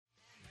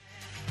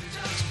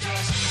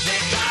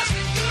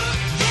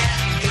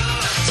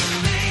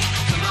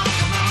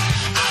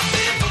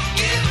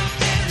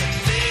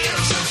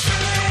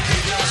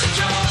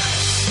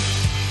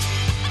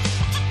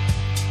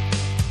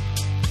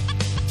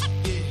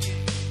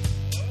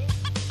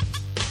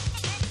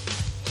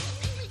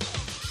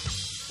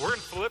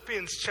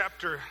Philippians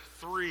chapter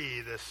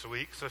 3 this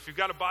week. So if you've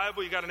got a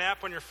Bible, you got an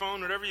app on your phone,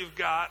 whatever you've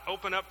got,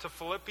 open up to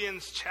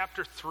Philippians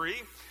chapter 3.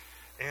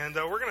 And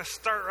we're going to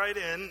start right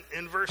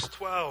in verse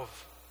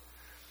 12.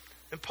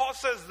 And Paul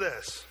says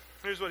this.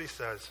 Here's what he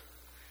says.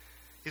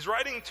 He's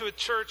writing to a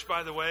church,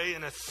 by the way,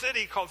 in a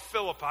city called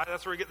Philippi.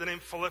 That's where we get the name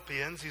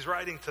Philippians. He's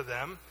writing to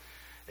them.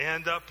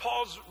 And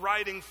Paul's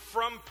writing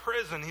from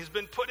prison. He's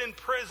been put in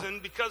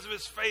prison because of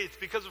his faith,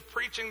 because of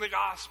preaching the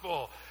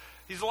gospel.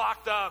 He's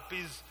locked up.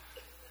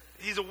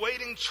 He's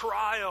awaiting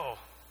trial.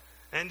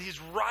 And he's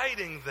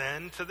writing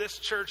then to this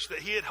church that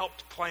he had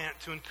helped plant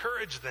to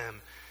encourage them.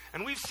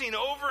 And we've seen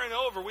over and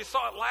over, we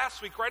saw it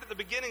last week right at the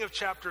beginning of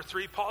chapter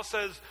 3, Paul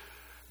says,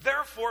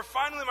 therefore,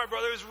 finally, my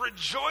brothers,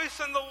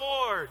 rejoice in the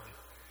Lord.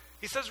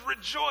 He says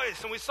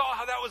rejoice. And we saw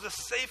how that was a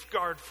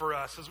safeguard for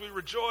us as we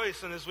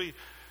rejoice and as we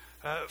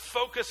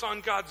focus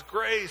on God's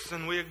grace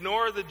and we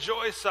ignore the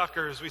joy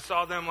suckers. We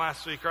saw them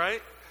last week,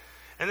 right?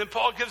 And then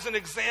Paul gives an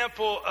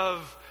example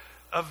of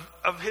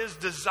his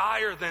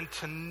desire then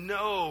to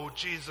know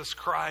Jesus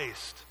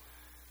Christ.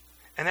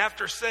 And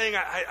after saying,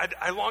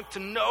 I long to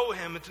know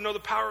him and to know the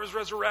power of his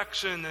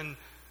resurrection and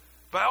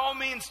by all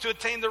means to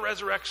attain the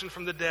resurrection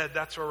from the dead.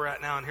 That's where we're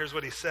at now. And here's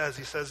what he says.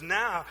 He says,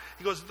 now,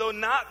 he goes, though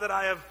not that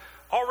I have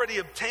already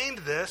obtained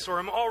this or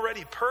am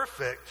already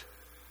perfect,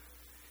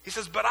 he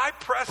says, but I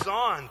press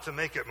on to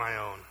make it my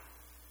own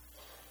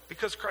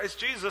because Christ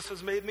Jesus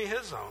has made me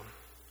his own.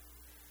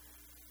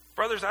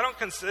 Brothers, I don't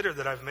consider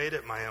that I've made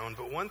it my own,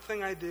 but one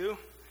thing I do,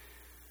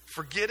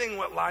 forgetting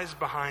what lies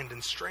behind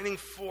and straining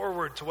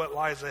forward to what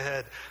lies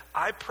ahead,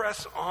 I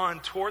press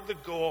on toward the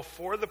goal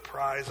for the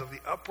prize of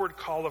the upward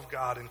call of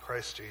God in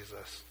Christ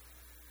Jesus.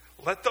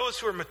 Let those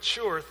who are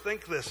mature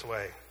think this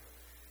way.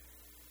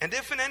 And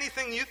if in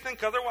anything you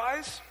think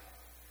otherwise,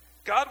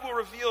 God will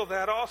reveal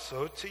that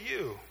also to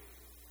you.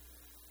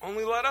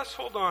 Only let us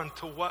hold on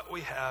to what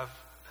we have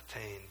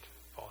attained,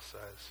 Paul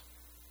says.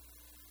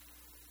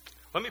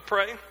 Let me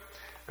pray,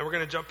 and we're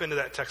going to jump into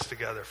that text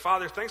together.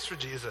 Father, thanks for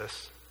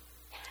Jesus.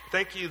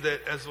 Thank you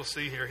that, as we'll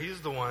see here,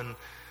 he's the one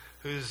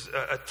who's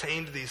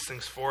attained these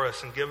things for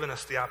us and given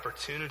us the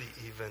opportunity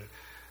even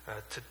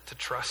to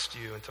trust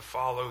you and to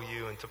follow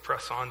you and to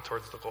press on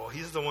towards the goal.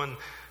 He's the one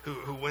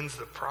who wins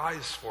the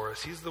prize for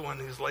us. He's the one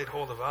who's laid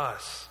hold of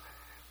us.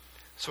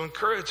 So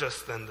encourage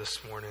us then this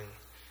morning.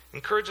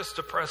 Encourage us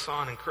to press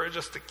on. Encourage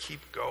us to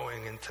keep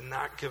going and to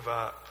not give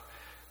up,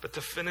 but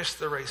to finish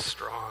the race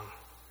strong,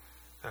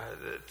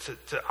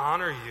 to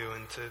honor you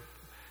and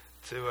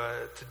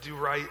to do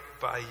right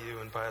by you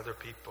and by other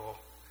people.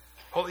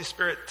 Holy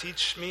Spirit,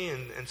 teach me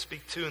and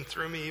speak to and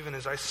through me even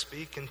as I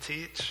speak and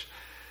teach.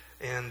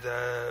 And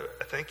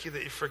I thank you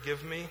that you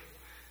forgive me.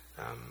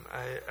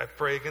 I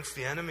pray against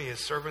the enemy,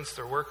 his servants,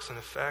 their works and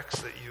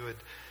effects, that you would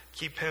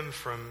keep him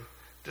from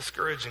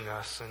discouraging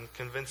us and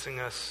convincing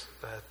us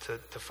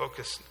to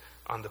focus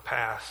on the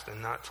past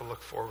and not to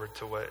look forward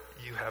to what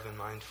you have in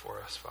mind for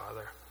us,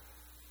 Father.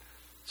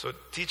 So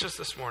teach us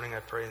this morning, I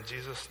pray in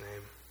Jesus'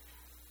 name.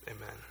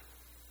 Amen.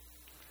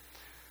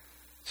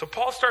 So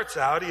Paul starts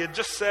out, he had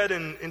just said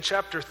in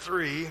chapter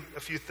 3 a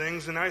few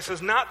things, and now he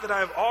says, not that I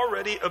have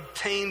already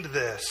obtained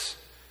this.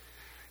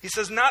 He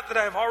says, not that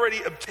I have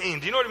already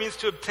obtained. Do you know what it means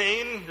to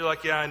obtain? You're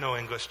like, yeah, I know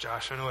English,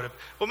 Josh. I know what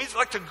it means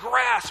like to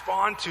grasp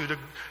onto,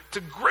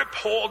 to grip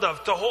hold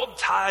of, to hold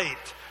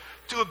tight,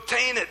 to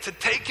obtain it, to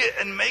take it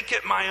and make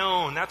it my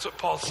own. That's what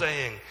Paul's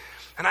saying.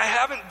 And I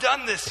haven't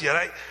done this yet.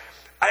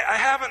 I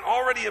haven't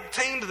already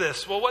obtained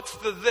this. Well, what's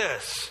the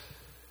this?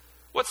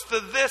 What's the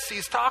this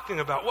he's talking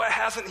about? What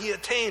hasn't he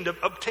obtained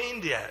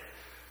yet?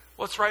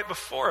 What's right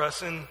before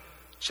us in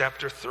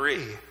chapter 3?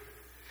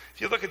 If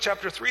you look at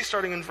chapter 3,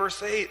 starting in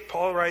verse 8,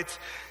 Paul writes,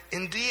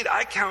 indeed,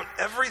 I count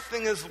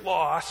everything as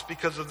loss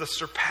because of the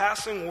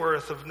surpassing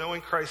worth of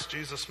knowing Christ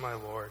Jesus my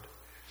Lord.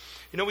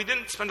 You know, we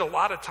didn't spend a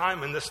lot of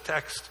time in this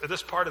text, or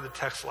this part of the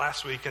text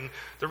last week, and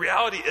the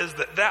reality is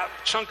that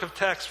chunk of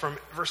text from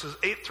verses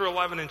 8 through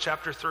 11 in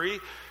chapter 3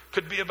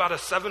 could be about a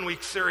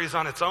 7-week series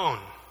on its own,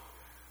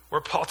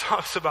 where Paul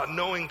talks about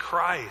knowing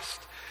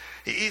Christ.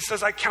 He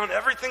says, I count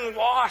everything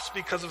lost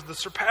because of the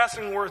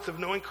surpassing worth of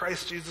knowing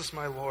Christ Jesus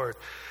my Lord.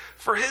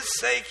 For his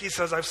sake, he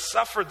says, I've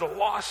suffered the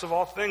loss of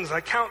all things.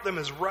 I count them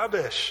as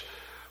rubbish.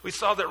 We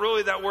saw that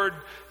really that word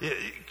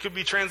could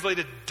be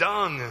translated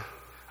dung.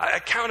 I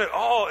count it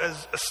all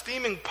as a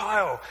steaming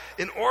pile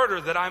in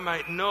order that I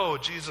might know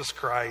Jesus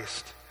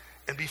Christ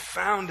and be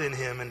found in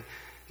him, and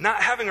not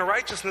having a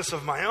righteousness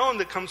of my own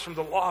that comes from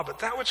the law, but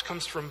that which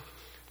comes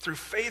through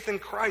faith in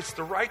Christ,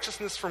 the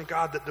righteousness from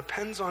God that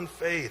depends on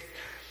faith,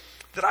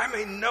 that I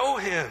may know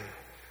him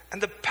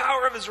and the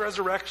power of his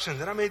resurrection,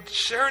 that I may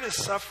share in his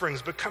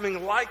sufferings,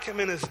 becoming like him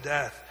in his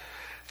death,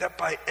 that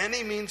by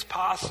any means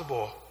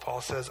possible,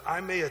 Paul says, I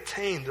may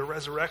attain the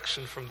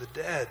resurrection from the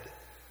dead.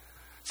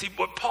 See,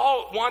 what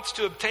Paul wants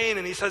to obtain,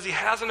 and he says he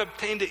hasn't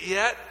obtained it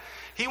yet,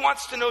 he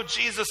wants to know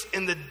Jesus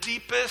in the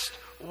deepest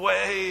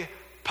way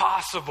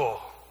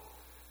possible.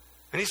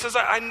 And he says,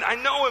 I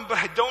know him, but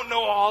I don't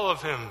know all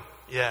of him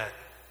yet.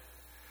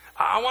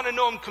 I want to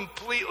know him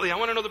completely. I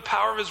want to know the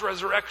power of his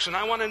resurrection.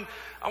 I want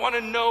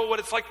to know what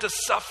it's like to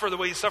suffer the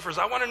way he suffers.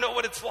 I want to know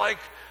what it's like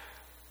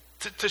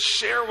to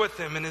share with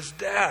him in his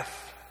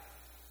death.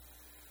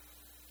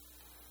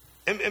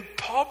 And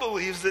Paul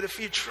believes that if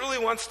he truly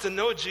wants to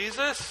know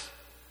Jesus,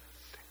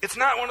 it's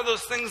not one of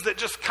those things that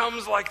just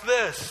comes like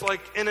this,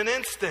 like in an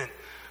instant.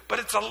 But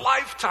it's a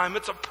lifetime,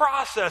 it's a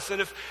process.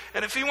 And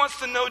if he wants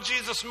to know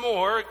Jesus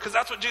more, because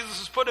that's what Jesus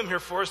has put him here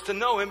for, is to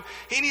know him,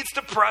 he needs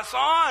to press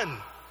on.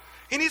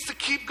 He needs to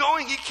keep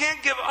going. He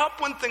can't give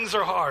up when things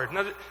are hard.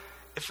 Now,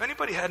 if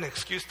anybody had an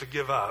excuse to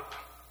give up,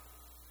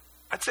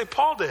 I'd say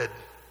Paul did.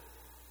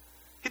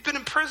 He'd been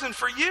in prison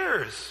for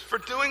years for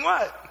doing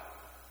what?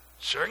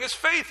 Sharing his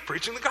faith,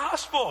 preaching the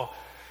gospel.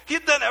 He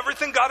had done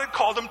everything God had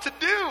called him to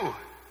do.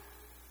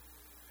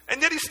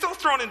 And yet he's still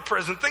thrown in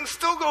prison. Things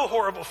still go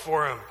horrible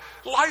for him.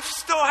 Life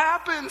still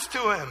happens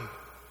to him.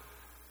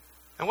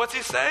 And what's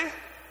he say?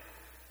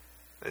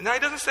 Now he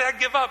doesn't say I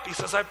give up. He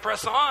says I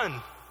press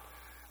on.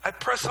 I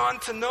press on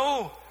to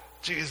know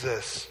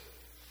Jesus.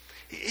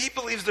 He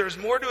believes there's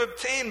more to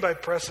obtain by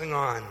pressing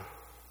on.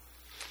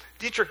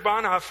 Dietrich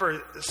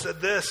Bonhoeffer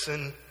said this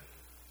in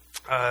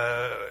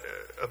a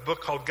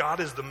book called God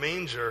is the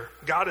Manger.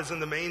 God is in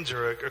the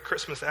Manger, a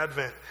Christmas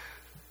Advent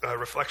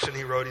reflection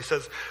he wrote. He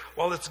says,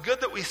 while it's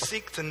good that we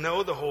seek to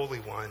know the Holy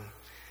One,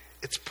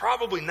 it's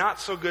probably not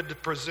so good to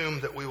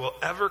presume that we will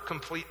ever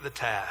complete the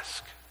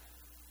task.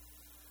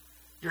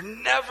 You're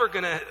never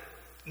going to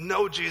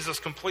know Jesus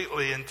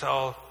completely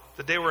until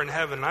the day we're in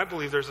heaven. And I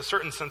believe there's a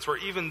certain sense where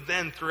even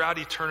then, throughout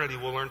eternity,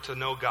 we'll learn to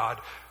know God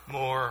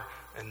more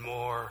and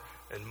more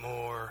and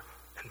more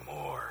and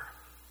more.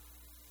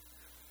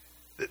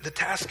 The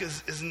task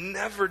is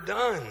never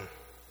done.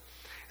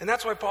 And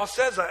that's why Paul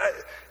says,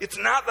 it's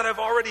not that I've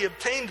already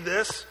obtained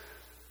this.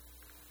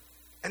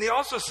 And he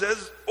also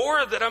says,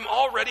 or that I'm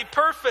already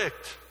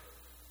perfect.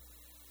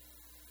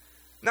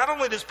 Not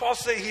only does Paul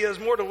say he has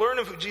more to learn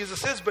of who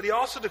Jesus is, but he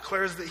also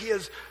declares that he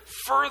has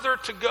further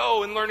to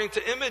go in learning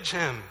to image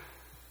him.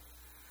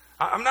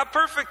 I'm not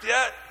perfect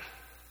yet.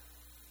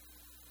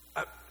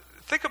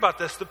 Think about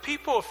this. The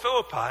people of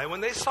Philippi,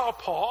 when they saw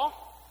Paul,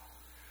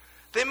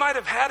 they might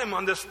have had him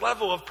on this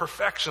level of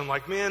perfection.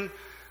 Like, man,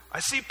 I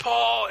see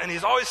Paul, and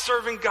he's always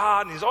serving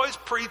God, and he's always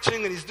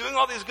preaching, and he's doing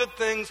all these good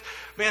things.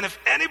 Man, if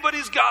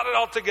anybody's got it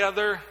all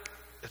together,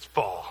 it's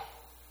Paul.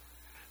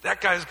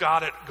 That guy's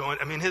got it going.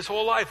 I mean, his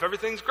whole life,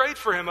 everything's great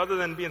for him other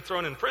than being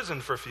thrown in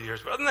prison for a few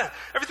years. But other than that,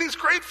 everything's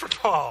great for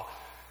Paul.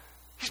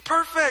 He's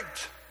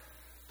perfect.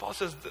 Paul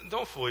says,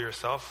 don't fool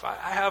yourself.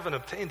 I haven't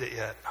obtained it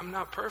yet. I'm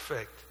not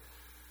perfect.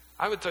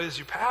 I would tell you as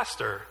your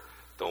pastor,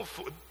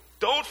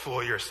 don't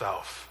fool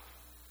yourself.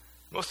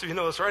 Most of you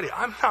know this already.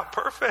 I'm not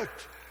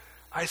perfect.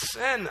 I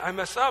sin. I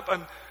mess up.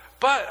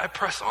 But I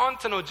press on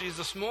to know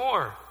Jesus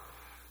more.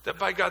 That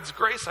by God's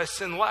grace, I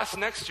sin less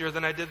next year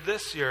than I did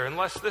this year, and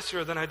less this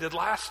year than I did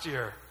last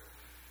year,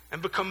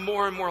 and become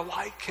more and more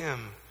like him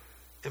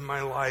in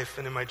my life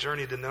and in my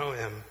journey to know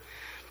him.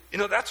 You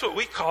know, that's what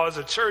we call as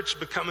a church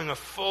becoming a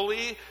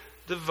fully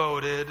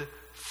devoted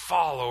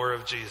follower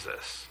of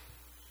Jesus.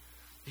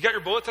 You got your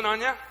bulletin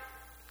on you?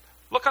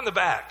 Look on the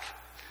back.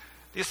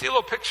 Do you see a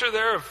little picture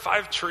there of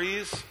 5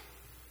 trees?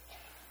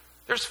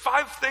 There's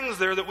 5 things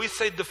there that we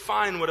say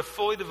define what a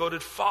fully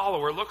devoted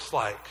follower looks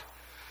like.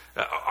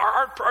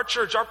 Our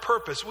church, our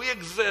purpose, we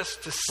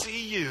exist to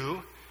see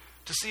you,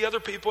 to see other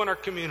people in our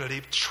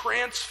community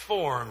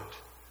transformed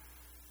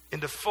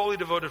into fully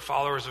devoted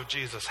followers of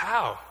Jesus.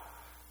 How?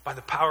 By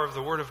the power of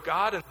the Word of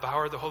God and the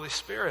power of the Holy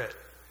Spirit.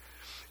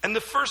 And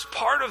the first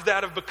part of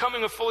that, of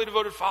becoming a fully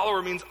devoted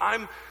follower, means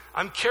I'm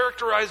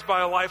characterized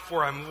by a life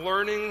where I'm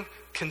learning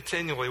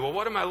continually. Well,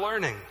 what am I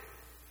learning?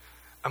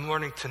 I'm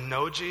learning to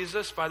know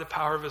Jesus by the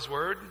power of his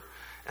Word,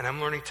 and I'm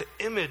learning to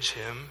image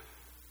him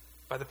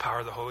by the power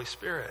of the Holy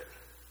Spirit.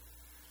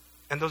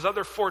 And those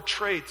other 4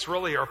 traits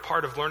really are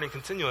part of learning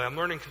continually. I'm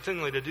learning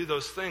continually to do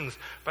those things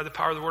by the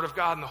power of the Word of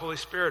God and the Holy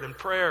Spirit and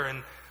prayer.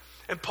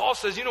 And Paul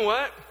says, you know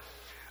what?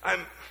 I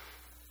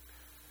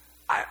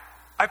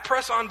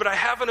press on, but I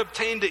haven't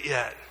obtained it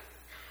yet.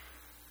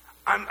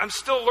 I'm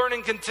still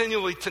learning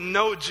continually to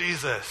know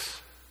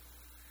Jesus.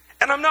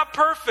 And I'm not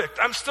perfect.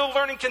 I'm still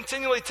learning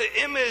continually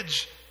to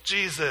image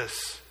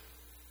Jesus.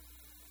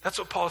 That's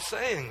what Paul's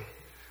saying.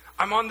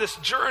 I'm on this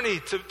journey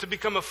to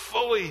become a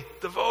fully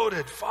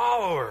devoted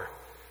follower,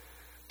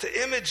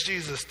 to image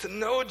Jesus, to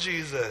know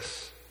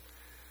Jesus,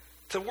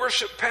 to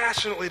worship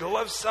passionately, to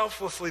love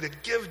selflessly, to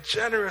give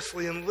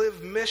generously, and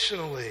live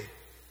missionally.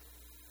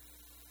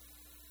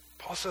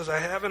 Paul says,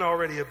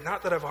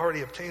 not that I've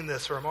already obtained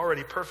this or I'm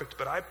already perfect,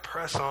 but I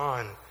press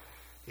on,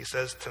 he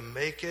says, to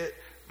make it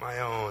my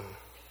own.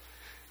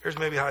 Here's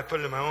maybe how I put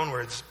it in my own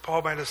words.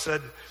 Paul might have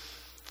said,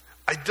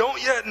 I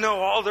don't yet know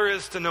all there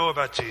is to know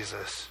about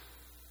Jesus.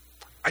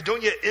 I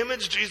don't yet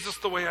image Jesus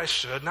the way I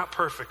should, not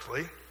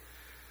perfectly,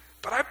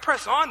 but I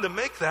press on to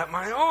make that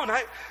my own.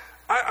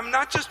 I'm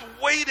not just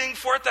waiting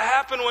for it to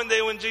happen one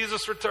day when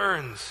Jesus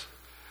returns.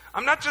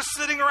 I'm not just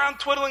sitting around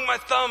twiddling my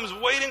thumbs,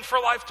 waiting for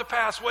life to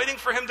pass, waiting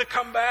for him to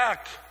come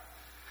back.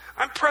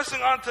 I'm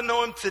pressing on to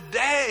know him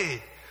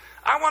today.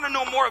 I want to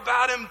know more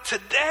about him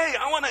today.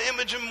 I want to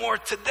image him more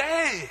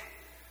today.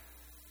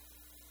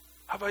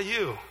 How about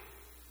you?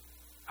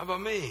 How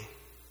about me?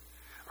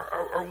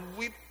 Are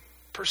we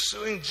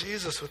pursuing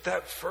Jesus with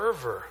that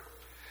fervor?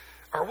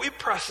 Are we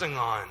pressing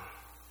on?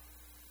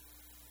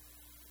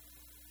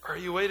 Or are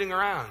you waiting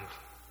around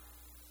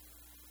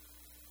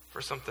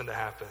for something to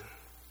happen?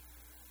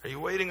 Are you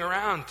waiting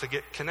around to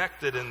get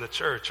connected in the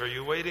church? Are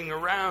you waiting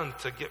around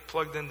to get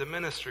plugged into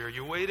ministry? Are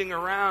you waiting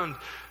around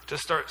to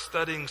start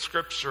studying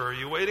scripture? Are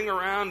you waiting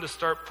around to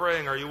start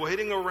praying? Are you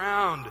waiting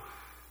around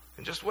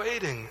and just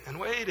waiting and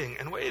waiting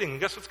and waiting? And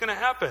guess what's going to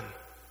happen?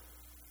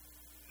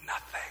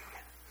 Nothing.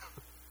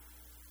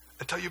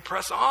 Until you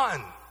press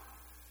on.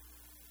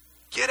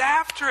 Get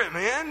after it,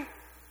 man.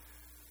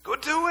 Go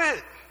do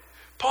it.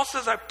 Paul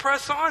says, I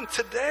press on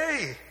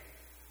today.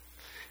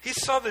 He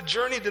saw the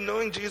journey to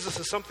knowing Jesus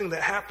as something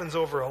that happens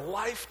over a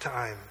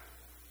lifetime.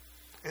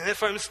 And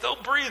if I'm still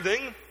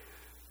breathing,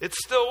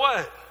 it's still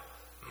what?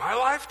 My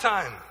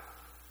lifetime.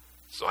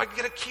 So I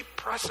got to keep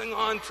pressing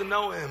on to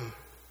know him.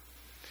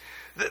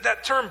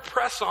 That term,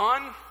 press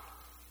on,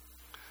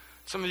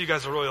 some of you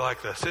guys will really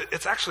like this.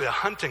 It's actually a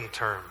hunting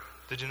term.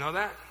 Did you know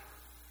that?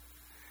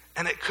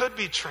 And it could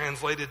be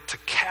translated to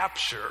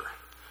capture,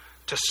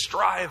 to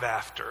strive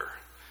after,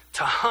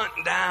 to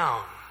hunt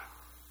down.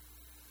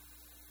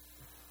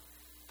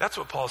 That's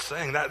what Paul's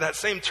saying. That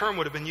same term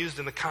would have been used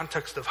in the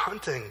context of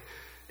hunting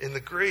in the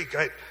Greek.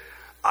 I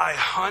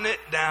hunt it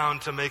down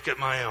to make it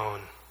my own.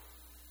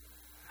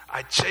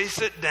 I chase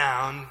it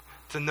down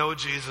to know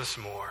Jesus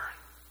more.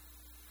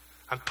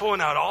 I'm pulling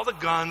out all the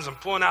guns. I'm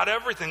pulling out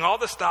everything, all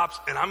the stops,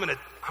 and I'm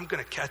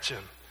gonna catch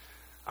him.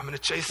 I'm gonna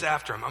chase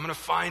after him. I'm gonna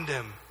find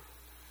him.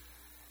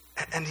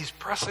 And he's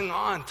pressing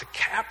on to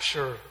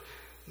capture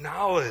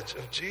knowledge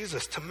of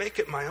Jesus, to make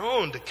it my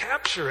own, to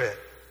capture it.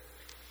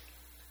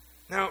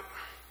 Now,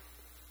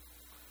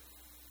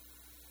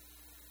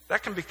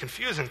 that can be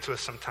confusing to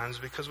us sometimes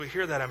because we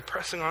hear that I'm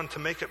pressing on to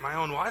make it my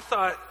own. Well, I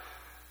thought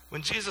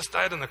when Jesus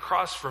died on the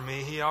cross for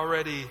me, he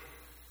already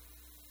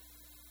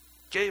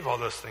gave all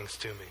those things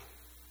to me.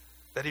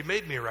 That he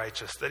made me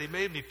righteous, that he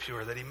made me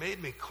pure, that he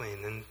made me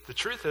clean. And the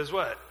truth is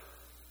what?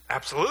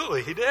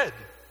 Absolutely, he did.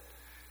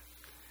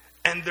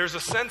 And there's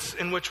a sense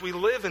in which we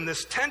live in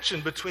this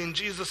tension between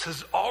Jesus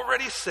has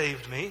already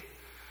saved me,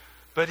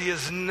 but he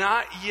has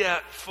not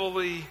yet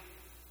fully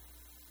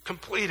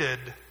completed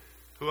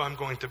who I'm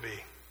going to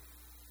be.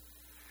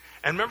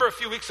 And remember a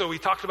few weeks ago we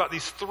talked about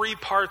these three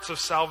parts of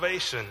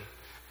salvation.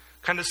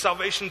 Kind of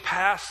salvation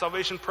past,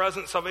 salvation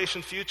present,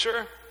 salvation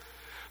future.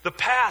 The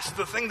past,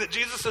 the thing that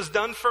Jesus has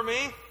done for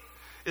me,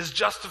 is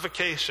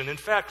justification. In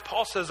fact,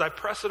 Paul says, I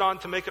press it on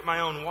to make it my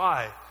own.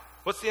 Why?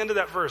 What's the end of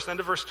that verse? End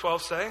of verse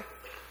 12 say?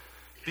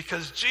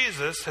 Because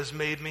Jesus has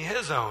made me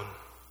his own.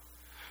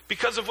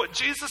 Because of what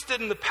Jesus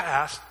did in the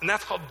past, and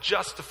that's called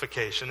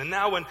justification. And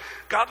now when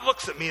God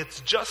looks at me,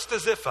 it's just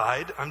as if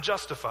I'm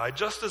justified,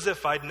 just as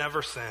if I'd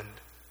never sinned.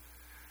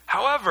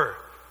 However,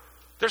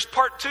 there's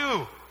part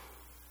two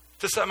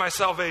to my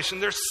salvation.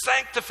 There's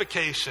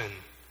sanctification.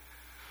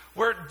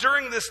 Where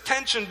during this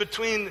tension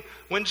between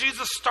when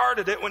Jesus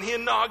started it, when he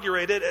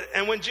inaugurated it,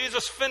 and when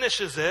Jesus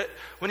finishes it,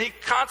 when he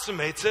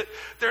consummates it,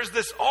 there's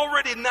this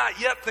already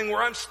not yet thing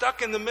where I'm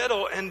stuck in the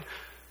middle. And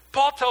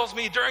Paul tells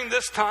me during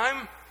this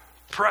time,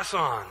 press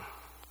on.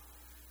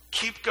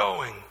 Keep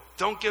going.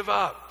 Don't give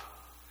up.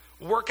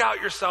 Work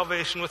out your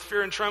salvation with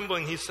fear and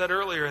trembling, he said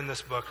earlier in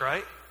this book,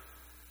 right?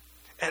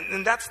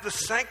 And that's the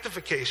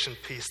sanctification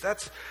piece.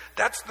 That's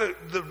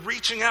the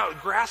reaching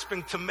out,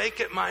 grasping to make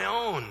it my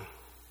own.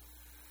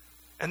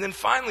 And then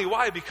finally,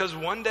 why? Because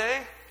one day,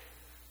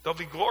 there'll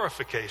be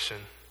glorification,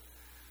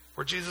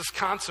 where Jesus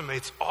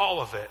consummates all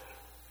of it.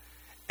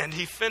 And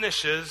he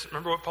finishes,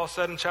 remember what Paul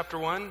said in chapter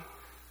 1?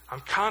 I'm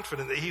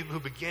confident that he who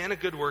began a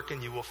good work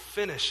in you will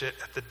finish it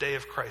at the day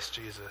of Christ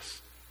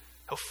Jesus.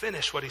 He'll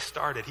finish what he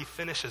started. He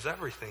finishes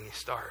everything he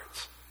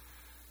starts.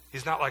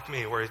 He's not like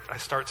me, where I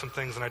start some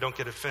things and I don't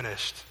get it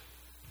finished.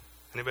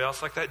 Anybody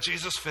else like that?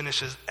 Jesus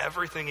finishes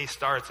everything he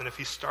starts. And if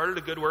he started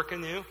a good work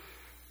in you,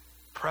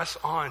 press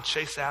on,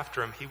 chase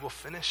after him. He will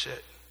finish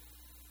it.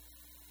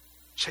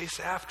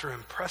 Chase after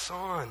him, press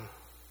on.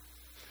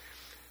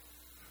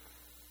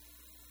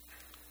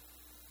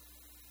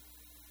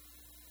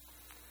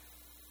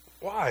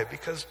 Why?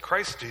 Because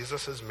Christ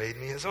Jesus has made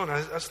me his own.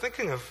 I was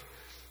thinking of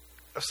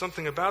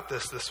something about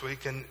this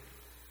week, and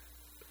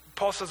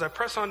Paul says, I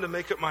press on to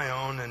make it my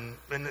own, and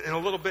in a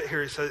little bit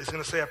here he's going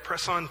to say, I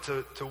press on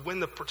to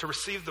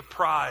receive the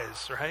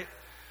prize, right?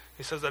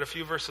 He says that a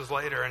few verses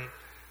later, and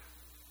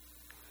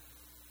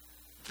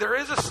there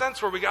is a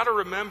sense where we got to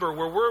remember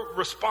where we're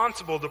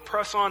responsible to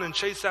press on and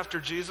chase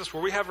after Jesus,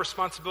 where we have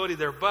responsibility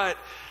there, but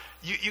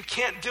you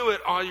can't do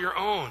it on your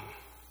own.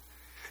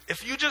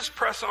 If you just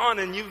press on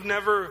and you've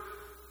never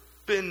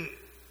been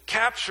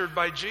captured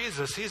by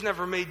Jesus, he's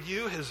never made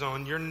you his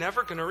own, you're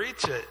never going to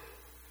reach it.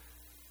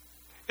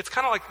 It's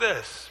kind of like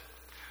this.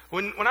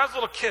 When I was a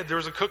little kid, there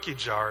was a cookie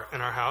jar in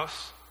our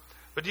house,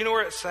 but do you know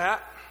where it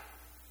sat?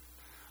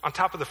 On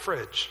top of the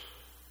fridge.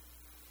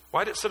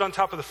 Why did it sit on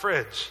top of the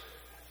fridge?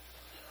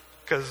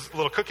 Because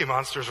little Cookie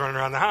Monster's running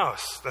around the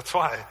house. That's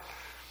why.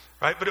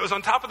 Right? But it was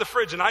on top of the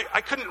fridge, and I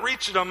couldn't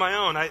reach it on my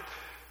own.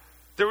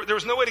 There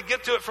was no way to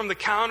get to it from the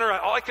counter.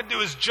 All I could do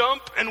is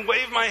jump and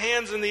wave my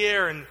hands in the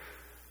air, and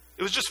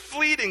it was just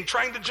fleeting,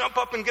 trying to jump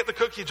up and get the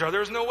cookie jar. There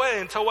was no way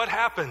until what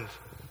happened?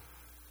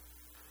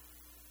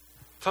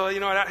 So, hey,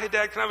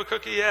 Dad, can I have a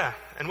cookie? Yeah.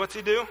 And what's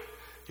he do?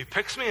 He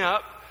picks me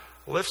up,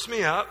 lifts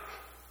me up,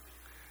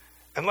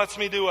 and lets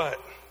me do what?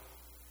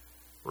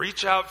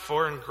 Reach out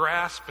for and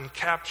grasp and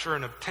capture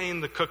and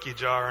obtain the cookie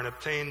jar and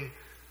obtain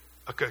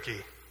a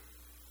cookie.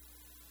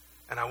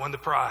 And I won the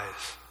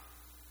prize.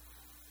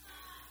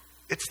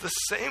 It's the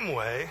same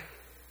way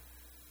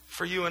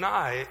for you and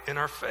I in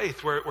our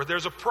faith, where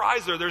there's a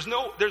prize there. There's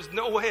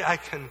no way I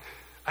can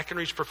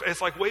reach perfection.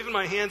 It's like waving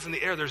my hands in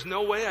the air. There's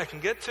no way I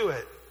can get to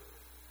it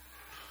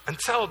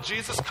until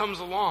Jesus comes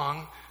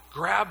along,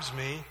 grabs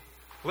me,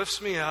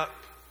 lifts me up,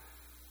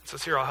 and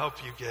says, here, I'll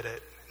help you get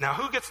it. Now,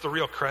 who gets the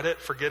real credit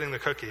for getting the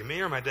cookie,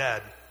 me or my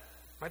dad?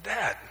 My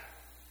dad.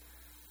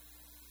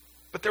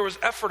 But there was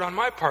effort on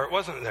my part,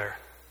 wasn't there?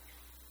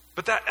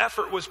 But that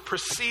effort was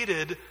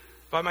preceded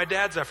by my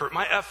dad's effort.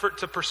 My effort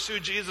to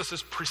pursue Jesus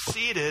is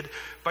preceded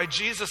by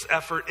Jesus'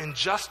 effort in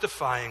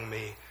justifying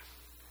me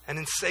and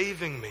in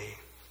saving me.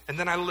 And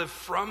then I live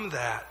from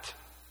that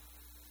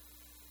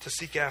to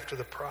seek after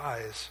the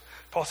prize.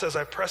 Paul says,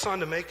 I press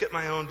on to make it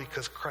my own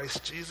because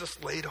Christ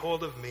Jesus laid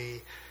hold of me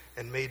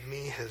and made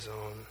me his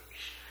own.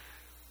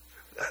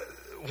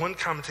 One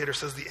commentator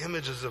says the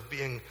images of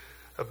being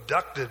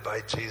abducted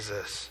by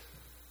Jesus,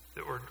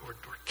 that we're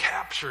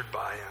captured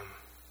by him.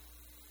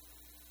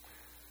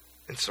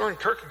 And Søren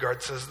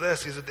Kierkegaard says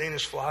this. He's a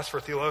Danish philosopher,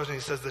 theologian.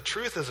 He says, the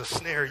truth is a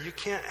snare. You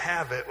can't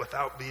have it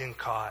without being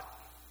caught.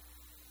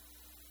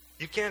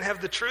 You can't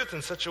have the truth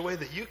in such a way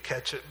that you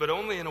catch it, but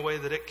only in a way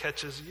that it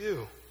catches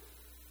you.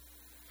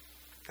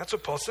 That's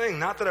what Paul's saying.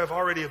 Not that I've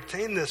already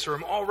obtained this or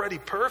I'm already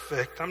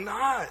perfect. I'm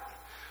not.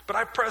 But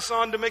I press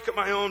on to make it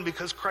my own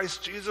because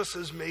Christ Jesus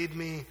has made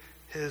me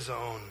his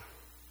own.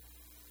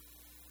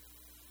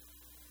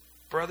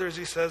 Brothers,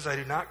 he says, I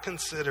do not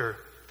consider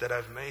that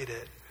I've made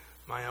it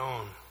my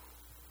own.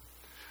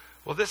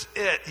 Well, this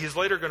he's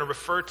later going to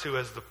refer to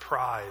as the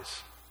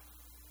prize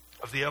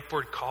of the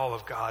upward call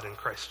of God in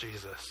Christ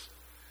Jesus.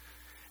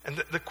 And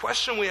the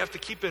question we have to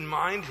keep in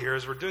mind here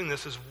as we're doing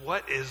this is,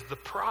 what is the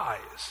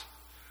prize?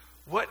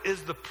 What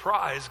is the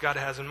prize God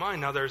has in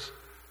mind? Now, there's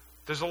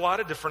a lot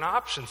of different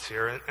options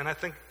here, and I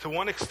think to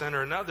one extent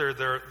or another,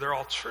 they're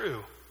all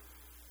true.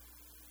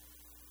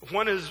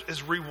 One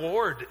is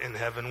reward in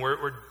heaven,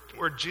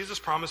 where Jesus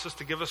promises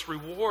to give us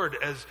reward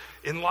as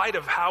in light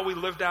of how we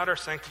lived out our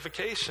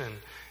sanctification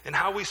and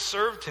how we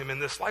served him in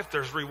this life.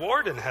 There's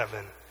reward in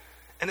heaven.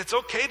 And it's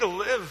okay to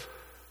live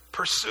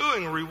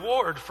pursuing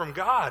reward from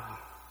God.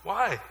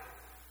 Why?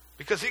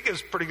 Because he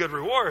gives pretty good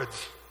rewards.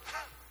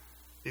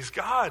 He's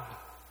God.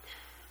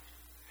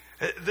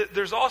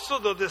 There's also,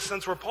 though, this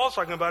sense where Paul's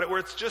talking about it, where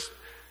it's just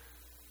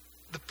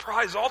the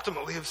prize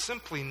ultimately of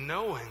simply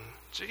knowing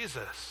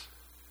Jesus.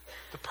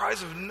 The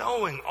prize of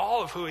knowing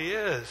all of who he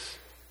is.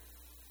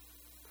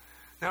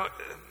 Now,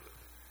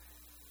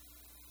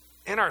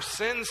 in our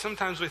sins,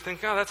 sometimes we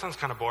think, that sounds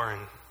kind of boring.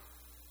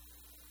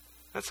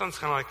 That sounds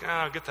kind of like,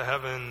 I'll get to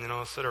heaven,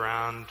 sit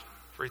around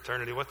for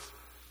eternity.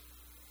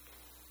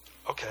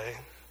 Okay.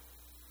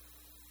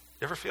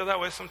 You ever feel that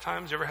way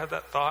sometimes? You ever had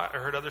that thought or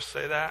heard others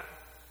say that?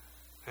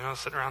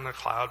 Sitting around the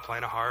cloud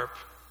playing a harp.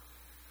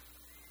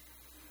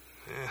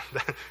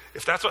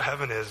 If that's what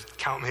heaven is,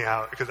 count me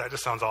out, because that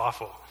just sounds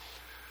awful.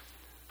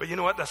 But you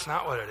know what? That's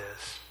not what it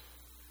is.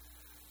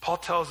 Paul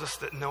tells us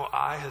that no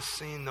eye has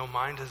seen, no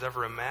mind has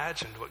ever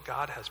imagined what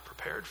God has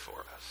prepared for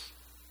us.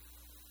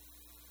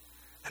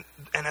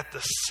 And at the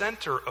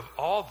center of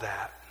all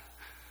that,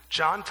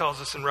 John tells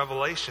us in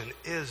Revelation,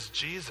 is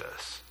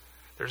Jesus.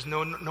 There's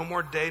no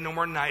more day, no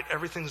more night.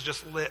 Everything's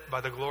just lit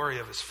by the glory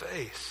of his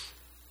face.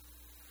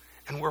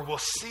 And where we'll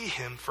see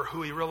him for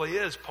who he really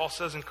is. Paul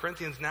says in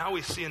Corinthians, now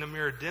we see in a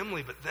mirror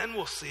dimly, but then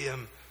we'll see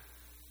him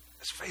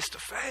as face to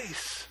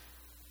face.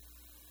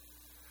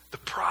 The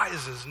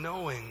prize is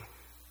knowing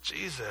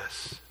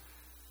Jesus.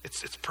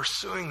 It's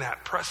pursuing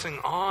that, pressing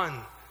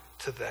on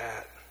to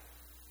that.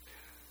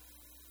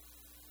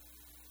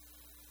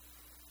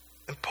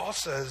 And Paul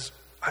says,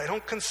 I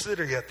don't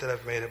consider yet that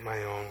I've made it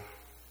my own.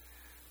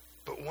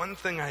 But one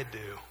thing I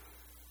do.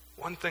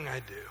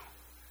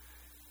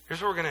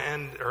 Here's where we're going to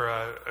end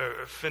or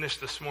finish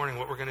this morning.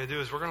 What we're going to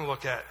do is we're going to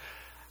look at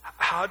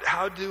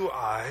how do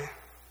I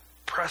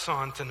press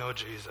on to know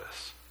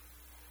Jesus?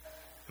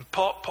 And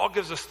Paul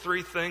gives us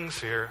three things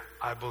here,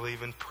 I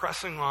believe, in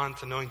pressing on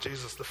to knowing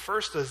Jesus. The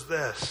first is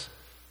this: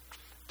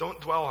 don't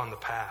dwell on the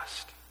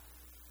past.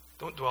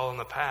 Don't dwell on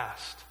the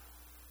past.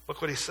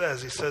 Look what he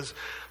says. He says,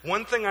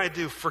 one thing I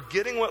do,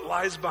 forgetting what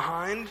lies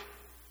behind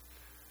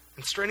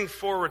and straining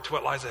forward to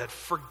what lies ahead.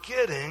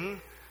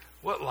 Forgetting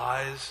what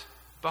lies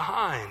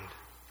behind.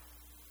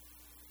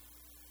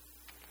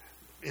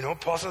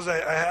 Paul says,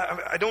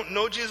 I don't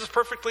know Jesus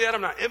perfectly yet.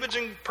 I'm not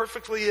imaging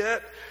perfectly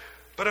yet.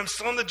 but I'm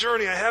still on the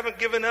journey. I haven't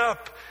given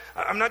up.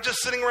 I'm not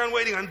just sitting around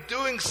waiting. I'm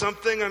doing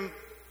something. I'm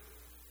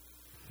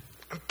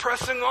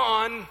pressing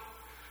on,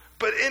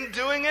 but in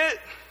doing it,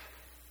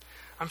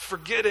 I'm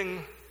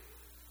forgetting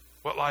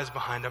what lies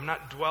behind. I'm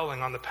not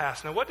dwelling on the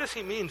past. Now, what does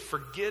he mean,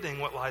 forgetting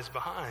what lies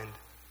behind?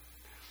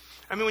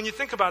 I mean, when you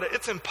think about it,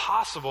 it's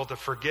impossible to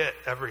forget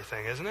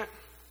everything, isn't it?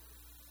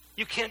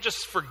 You can't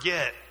just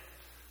forget.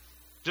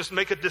 Just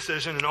make a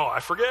decision and, I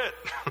forget.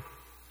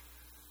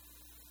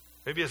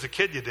 Maybe as a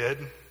kid you did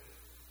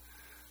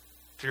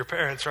to your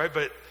parents, right?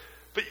 But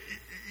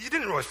you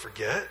didn't really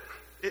forget.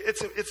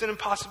 It's an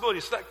impossibility.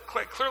 So that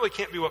clearly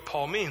can't be what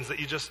Paul means, that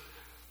you just,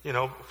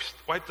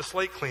 wipe the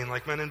slate clean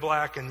like Men in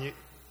Black and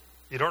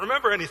you don't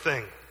remember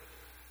anything.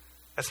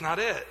 That's not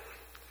it.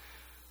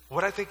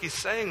 What I think he's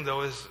saying,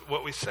 though, is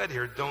what we said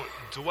here: don't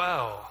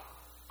dwell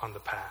on the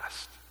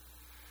past.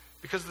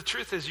 Because the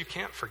truth is, you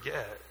can't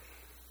forget.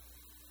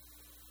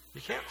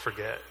 You can't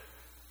forget.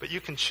 But you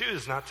can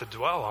choose not to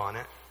dwell on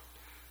it.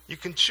 You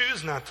can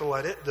choose not to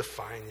let it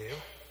define you.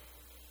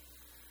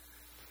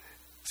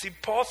 See,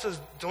 Paul says,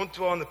 don't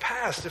dwell on the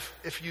past.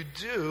 If you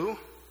do,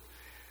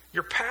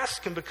 your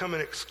past can become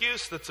an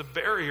excuse that's a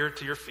barrier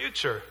to your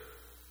future.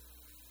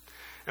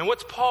 And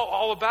what's Paul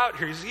all about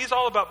here? He's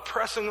all about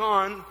pressing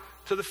on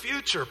to the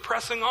future,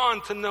 pressing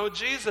on to know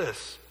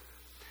Jesus.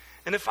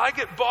 And if I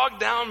get bogged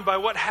down by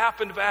what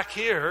happened back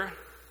here,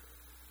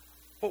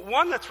 well,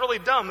 one, that's really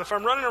dumb. If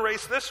I'm running a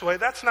race this way,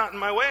 that's not in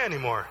my way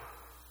anymore.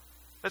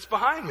 That's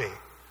behind me.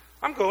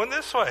 I'm going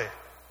this way.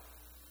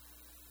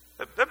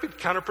 That'd be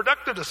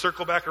counterproductive to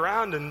circle back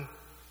around and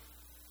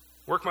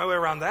work my way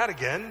around that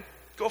again.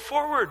 Go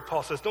forward,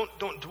 Paul says.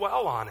 Don't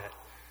dwell on it.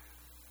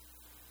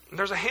 And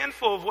there's a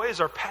handful of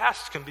ways our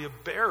past can be a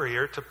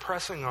barrier to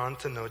pressing on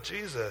to know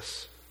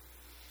Jesus.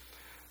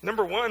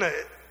 Number one,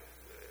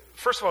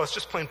 first of all, it's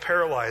just plain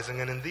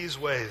paralyzing, and in these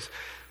ways.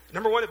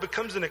 Number one, it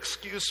becomes an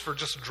excuse for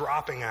just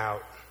dropping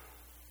out.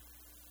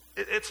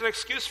 It's an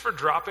excuse for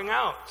dropping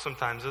out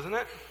sometimes, isn't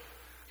it?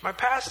 My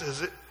past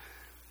is,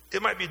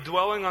 it might be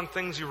dwelling on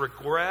things you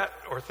regret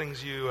or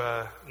things you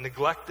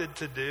neglected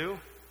to do.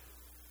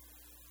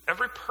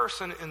 Every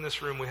person in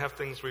this room, we have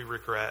things we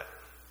regret.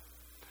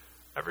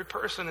 Every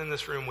person in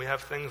this room, we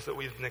have things that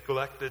we've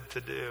neglected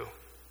to do.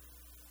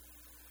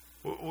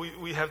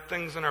 We have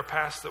things in our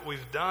past that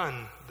we've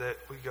done that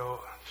we go,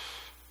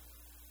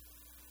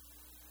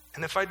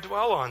 and if I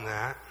dwell on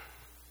that,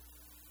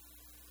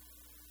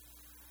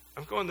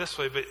 I'm going this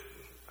way, but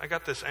I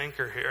got this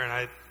anchor here, and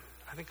I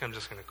think I'm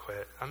just going to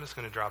quit. I'm just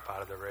going to drop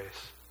out of the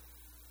race.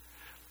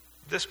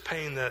 This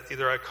pain that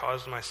either I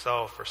caused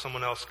myself or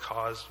someone else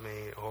caused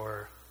me,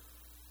 or,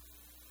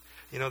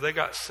 they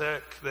got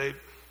sick,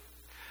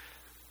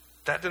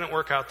 that didn't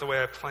work out the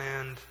way I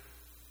planned.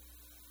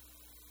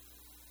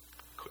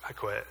 I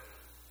quit.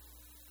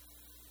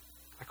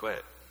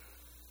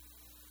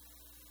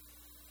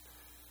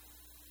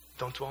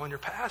 Don't dwell on your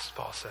past,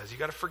 Paul says. You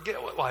got to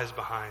forget what lies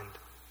behind.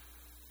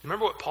 You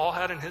remember what Paul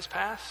had in his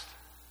past?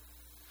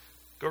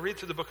 Go read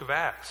through the book of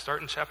Acts.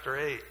 Start in chapter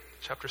 8,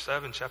 chapter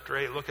 7, chapter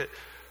 8. Look at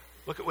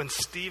when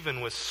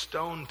Stephen was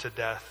stoned to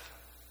death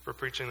for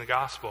preaching the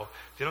gospel.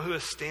 Do you know who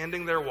was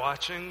standing there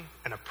watching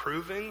and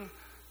approving,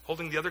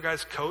 holding the other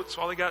guy's coats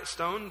while he got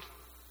stoned?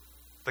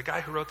 The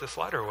guy who wrote this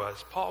letter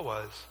was. Paul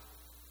was.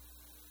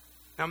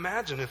 Now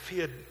imagine if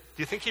do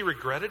you think he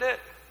regretted it?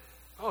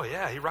 Oh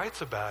yeah, he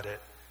writes about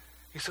it.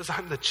 He says,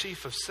 I'm the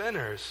chief of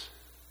sinners.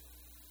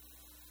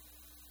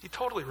 He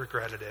totally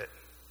regretted it,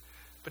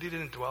 but he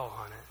didn't dwell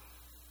on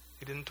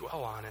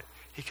it.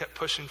 He kept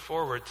pushing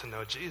forward to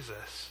know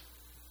Jesus.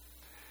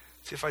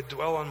 See, if I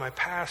dwell on my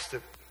past,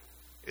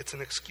 it's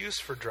an excuse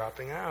for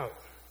dropping out.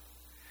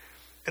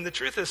 And the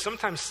truth is,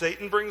 sometimes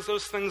Satan brings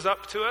those things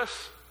up to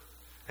us,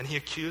 and he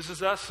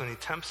accuses us and he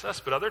tempts us,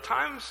 but other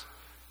times,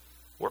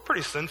 we're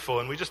pretty sinful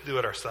and we just do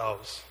it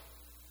ourselves.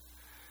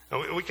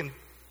 And we can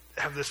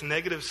have this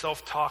negative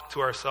self-talk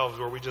to ourselves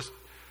where we just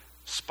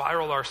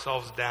spiral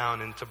ourselves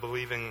down into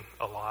believing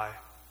a lie.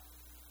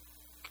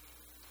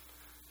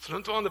 So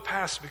don't dwell on the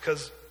past,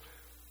 because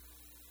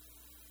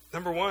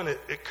number one,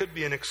 it could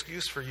be an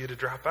excuse for you to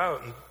drop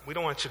out, and we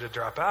don't want you to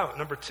drop out.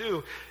 Number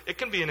two, it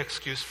can be an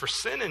excuse for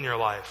sin in your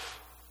life.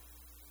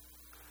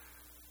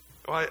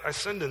 Well, I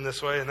sinned in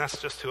this way, and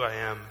that's just who I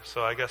am,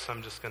 so I guess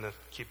I'm just going to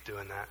keep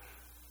doing that.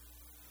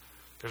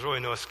 There's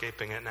really no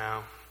escaping it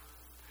now.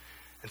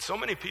 And so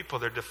many people,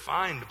 they're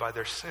defined by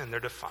their sin.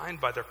 They're defined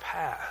by their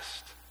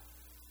past.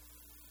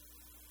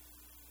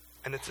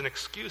 And it's an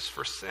excuse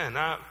for sin.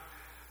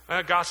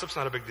 Gossip's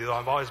not a big deal.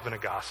 I've always been a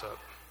gossip.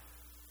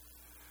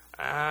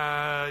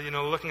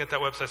 Looking at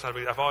that website's not a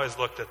big deal. I've always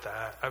looked at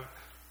that.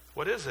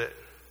 What is it?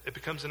 It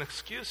becomes an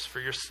excuse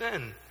for your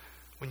sin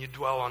when you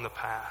dwell on the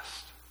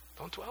past.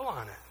 Don't dwell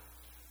on it.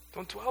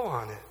 Don't dwell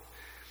on it.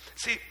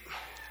 See,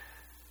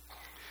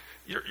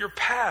 your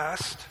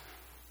past,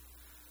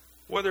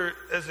 whether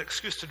as an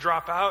excuse to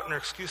drop out or an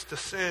excuse to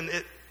sin,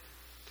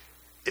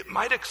 it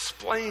might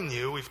explain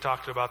you. We've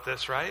talked about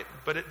this, right?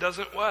 But it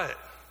doesn't what?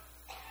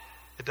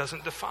 It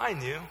doesn't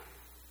define you.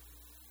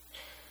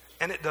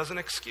 And it doesn't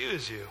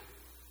excuse you.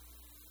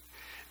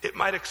 It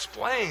might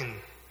explain,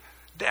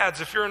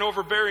 dads, if you're an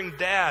overbearing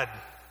dad,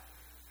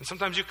 and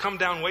sometimes you come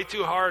down way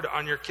too hard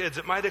on your kids,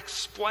 it might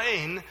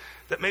explain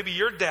that maybe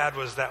your dad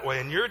was that way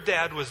and your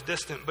dad was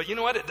distant. But you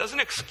know what? It doesn't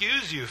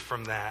excuse you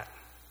from that.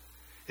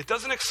 It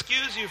doesn't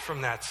excuse you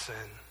from that sin.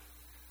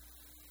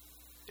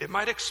 It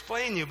might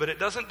explain you, but it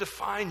doesn't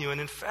define you. And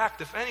in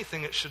fact, if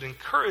anything, it should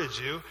encourage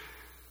you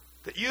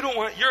that you don't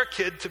want your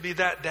kid to be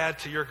that dad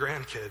to your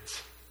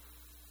grandkids.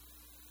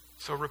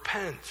 So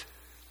repent,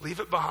 leave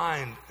it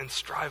behind, and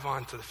strive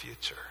on to the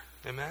future.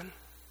 Amen?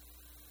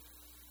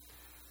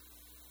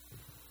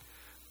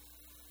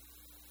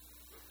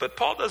 But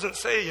Paul doesn't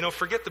say,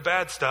 forget the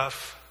bad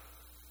stuff.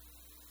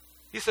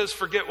 He says,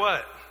 forget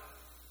what?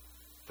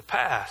 The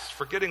past,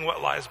 forgetting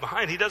what lies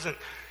behind. He doesn't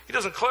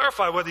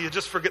clarify whether you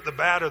just forget the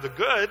bad or the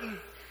good.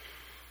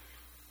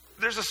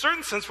 There's a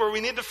certain sense where we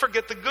need to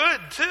forget the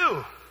good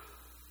too.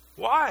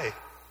 Why?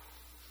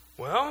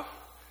 Well,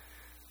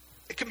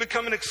 it can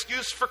become an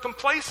excuse for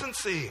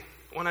complacency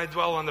when I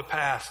dwell on the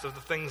past of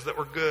the things that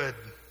were good.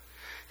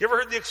 You ever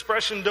heard the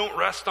expression, don't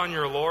rest on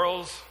your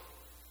laurels?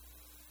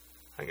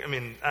 I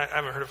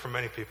haven't heard it from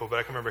many people, but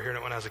I can remember hearing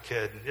it when I was a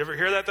kid. You ever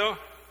hear that though?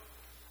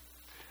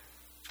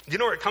 Do you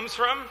know where it comes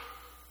from?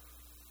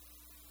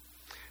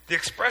 The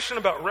expression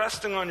about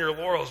resting on your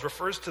laurels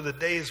refers to the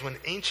days when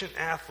ancient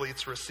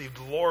athletes received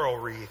laurel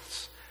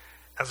wreaths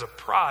as a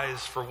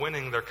prize for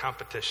winning their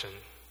competition.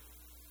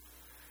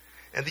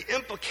 And the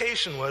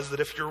implication was that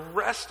if you're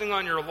resting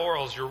on your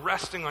laurels, you're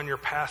resting on your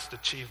past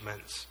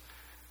achievements,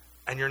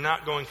 and you're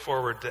not going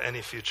forward to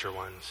any future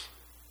ones.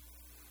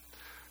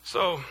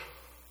 So,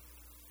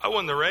 I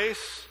won the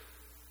race.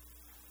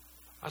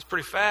 I was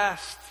pretty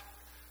fast.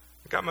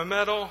 I got my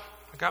medal.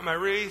 I got my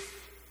wreath.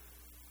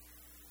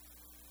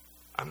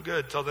 I'm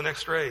good till the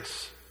next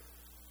race.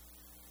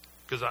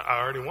 Because I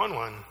already won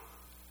one.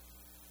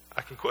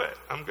 I can quit.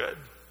 I'm good.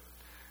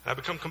 And I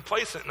become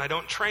complacent and I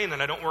don't train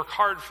and I don't work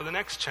hard for the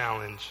next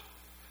challenge.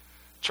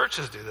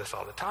 Churches do this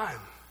all the time.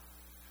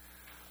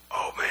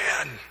 Oh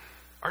man,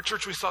 our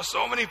church, we saw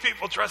so many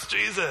people trust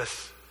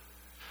Jesus.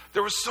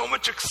 There was so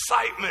much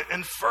excitement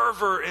and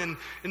fervor in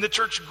the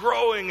church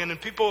growing and in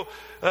people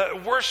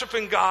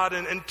worshiping God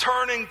and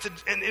turning to,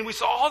 and we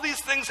saw all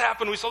these things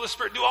happen. We saw the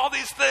Spirit do all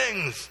these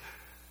things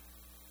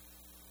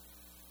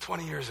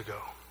 20 years ago.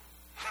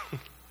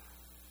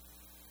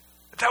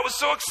 That was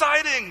so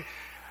exciting.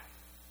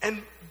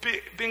 And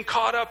being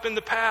caught up in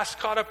the past,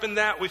 caught up in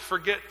that, we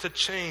forget to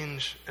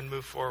change and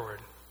move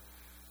forward.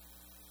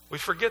 We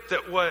forget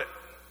that what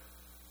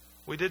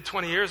we did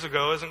 20 years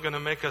ago isn't going to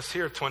make us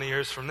here 20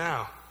 years from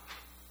now.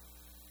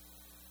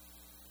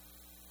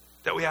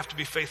 That we have to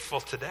be faithful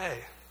today.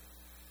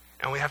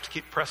 And we have to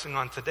keep pressing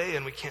on today,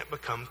 and we can't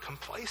become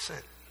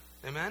complacent.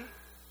 Amen?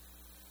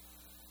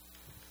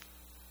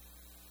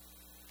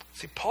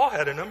 See, Paul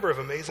had a number of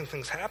amazing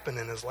things happen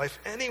in his life,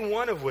 any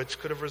one of which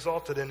could have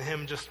resulted in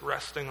him just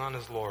resting on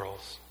his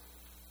laurels.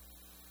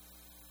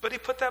 But he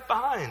put that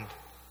behind.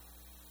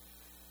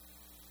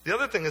 The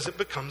other thing is it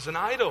becomes an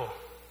idol.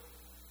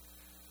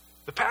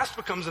 The past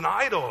becomes an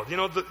idol.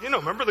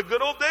 Remember the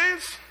good old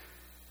days?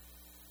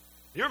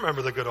 You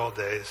remember the good old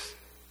days.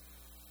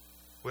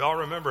 We all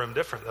remember them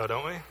different though,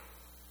 don't we?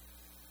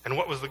 And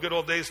what was the good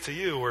old days to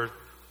you were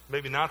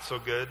maybe not so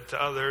good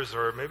to others,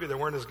 or maybe they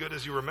weren't as good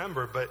as you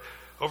remember, but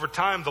over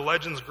time, the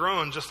legend's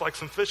grown just like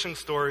some fishing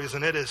stories,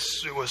 and it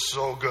was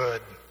so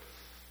good.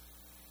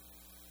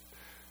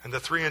 And the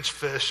 3-inch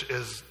fish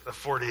is a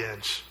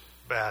 40-inch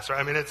bass,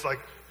 right? It's like,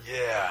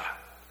 yeah,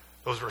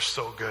 those were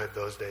so good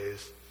those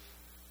days.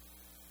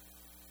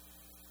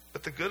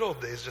 But the good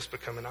old days just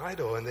become an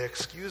idol, and they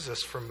excuse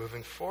us from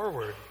moving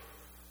forward.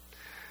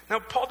 Now,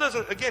 Paul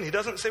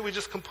doesn't say we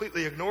just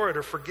completely ignore it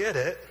or forget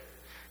it.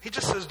 He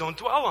just says don't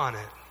dwell on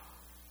it.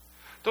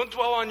 Don't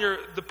dwell on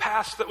the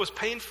past that was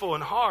painful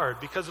and hard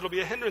because it'll be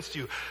a hindrance to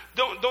you.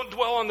 Don't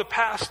dwell on the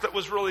past that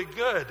was really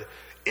good.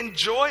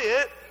 Enjoy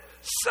it,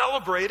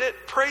 celebrate it,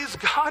 praise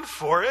God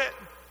for it,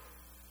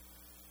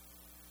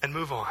 and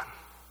move on.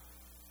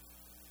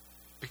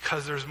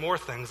 Because there's more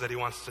things that he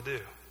wants to do.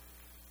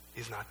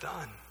 He's not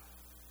done.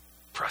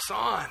 Press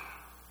on.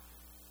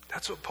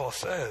 That's what Paul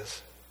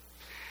says.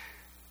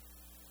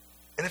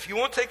 And if you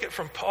won't take it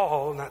from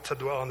Paul, not to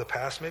dwell on the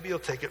past, maybe you'll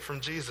take it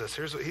from Jesus.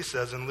 Here's what he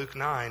says in Luke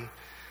 9.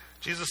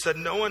 Jesus said,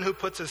 "No one who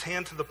puts his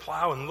hand to the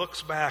plow and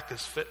looks back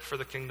is fit for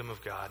the kingdom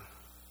of God."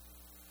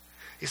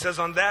 He says,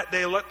 "On that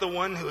day, let the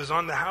one who is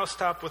on the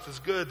housetop with his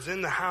goods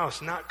in the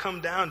house not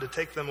come down to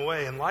take them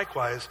away. And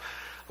likewise,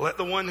 let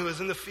the one who is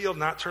in the field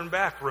not turn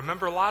back."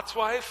 Remember Lot's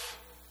wife?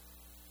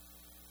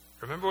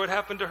 Remember what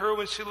happened to her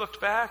when she looked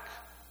back?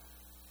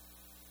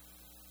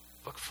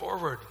 Look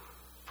forward.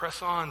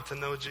 Press on to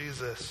know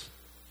Jesus.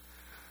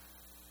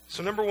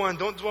 So number one,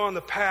 don't dwell on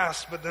the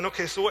past, but then,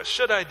 okay, so what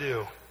should I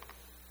do?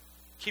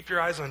 Keep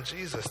your eyes on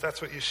Jesus.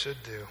 That's what you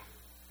should do.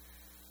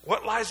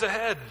 What lies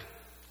ahead?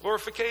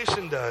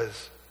 Glorification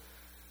does.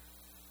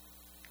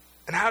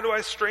 And how do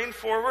I strain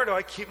forward?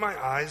 I keep my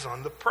eyes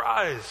on the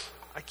prize.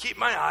 I keep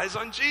my eyes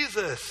on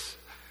Jesus.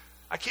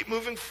 I keep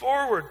moving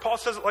forward. Paul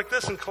says it like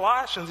this in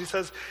Colossians. He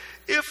says,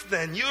 If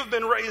then you have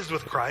been raised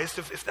with Christ,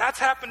 if that's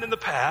happened in the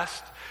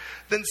past,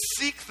 then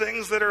seek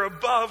things that are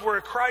above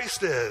where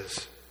Christ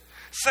is.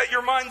 Set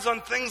your minds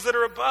on things that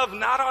are above,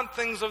 not on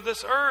things of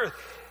this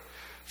earth.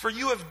 For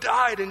you have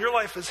died, and your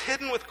life is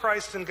hidden with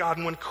Christ in God.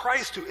 And when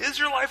Christ, who is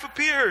your life,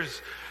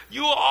 appears,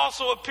 you will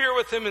also appear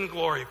with him in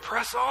glory.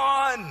 Press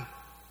on.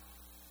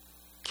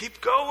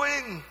 Keep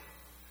going.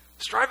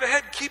 Strive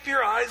ahead. Keep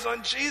your eyes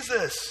on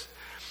Jesus.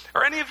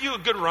 Are any of you a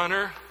good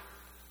runner?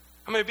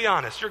 I mean, be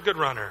honest, you're a good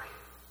runner.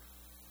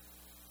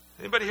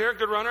 Anybody here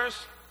good runners?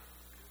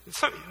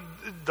 Some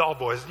doll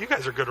boys, you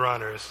guys are good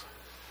runners,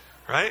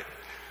 right?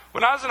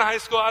 When I was in high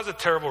school, I was a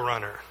terrible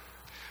runner.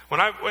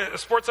 The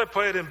sports I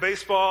played in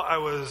baseball,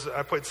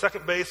 I played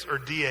second base or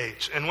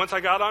DH. And once I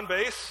got on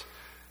base,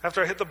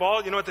 after I hit the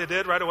ball, you know what they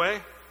did right away?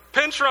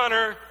 Pinch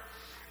runner.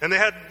 And they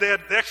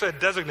actually had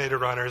designated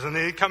runners, and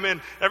they'd come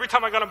in. Every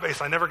time I got on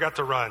base, I never got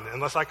to run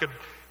unless I could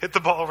hit the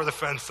ball over the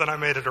fence, then I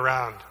made it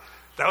around.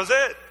 That was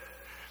it.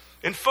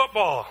 In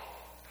football,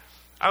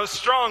 I was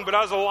strong, but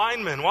I was a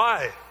lineman.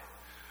 Why?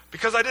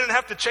 Because I didn't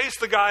have to chase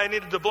the guy I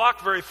needed to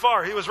block very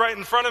far. He was right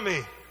in front of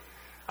me.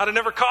 I'd have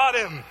never caught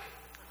him.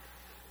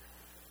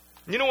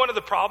 You know, one of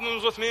the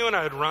problems with me when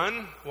I would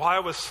run, why I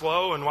was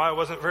slow and why I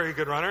wasn't a very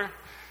good runner,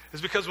 is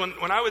because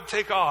when I would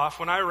take off,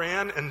 when I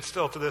ran, and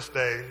still to this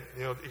day,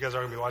 you know, you guys are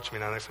going to be watching me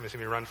now next time you see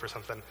me run for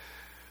something,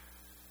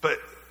 but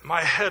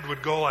my head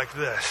would go like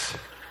this.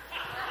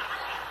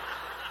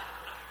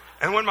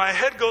 And when my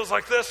head goes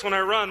like this when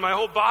I run, my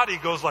whole body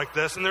goes like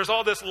this, and there's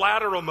all this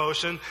lateral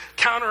motion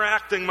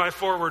counteracting my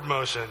forward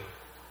motion.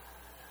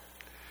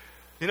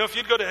 You know, if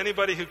you'd go to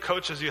anybody who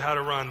coaches you how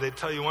to run, they'd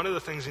tell you one of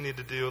the things you need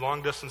to do,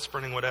 long distance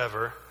sprinting,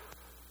 whatever,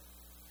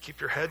 keep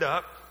your head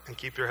up and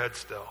keep your head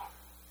still.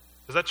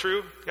 Is that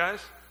true, guys?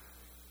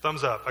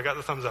 Thumbs up. I got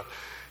the thumbs up.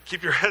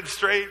 Keep your head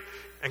straight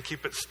and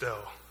keep it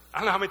still. I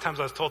don't know how many times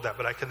I was told that,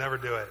 but I could never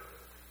do it.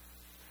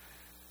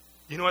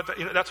 You know what?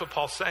 That's what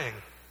Paul's saying.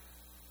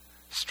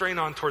 Strain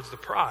on towards the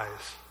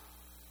prize.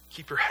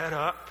 Keep your head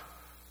up.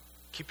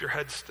 Keep your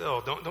head still.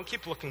 Don't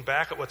keep looking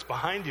back at what's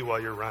behind you while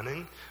you're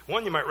running.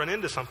 One, you might run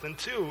into something.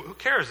 Two, who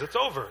cares? It's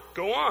over.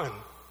 Go on.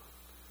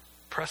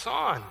 Press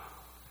on.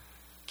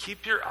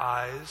 Keep your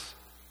eyes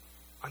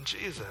on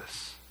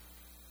Jesus,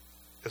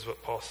 is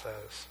what Paul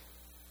says.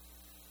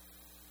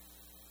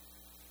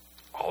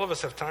 All of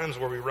us have times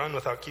where we run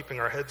without keeping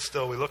our heads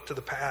still. We look to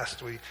the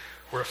past.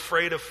 We're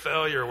afraid of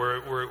failure.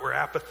 We're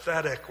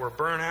apathetic. We're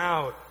burnt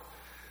out.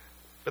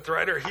 But the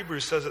writer of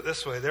Hebrews says it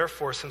this way: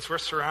 therefore, since we're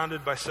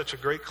surrounded by such a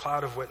great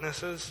cloud of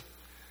witnesses,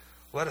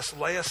 let us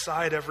lay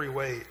aside every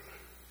weight.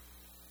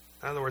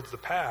 In other words, the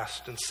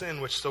past and sin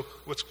which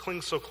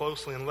clings so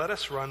closely, and let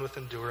us run with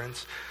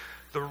endurance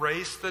the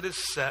race that is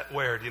set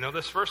where? Do you know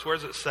this verse? Where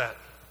is it set?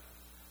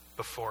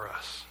 Before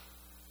us.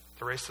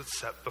 The race that's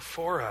set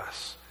before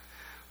us.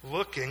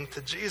 Looking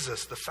to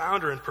Jesus, the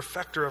founder and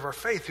perfecter of our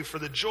faith, who for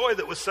the joy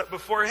that was set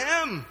before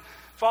him,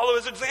 follow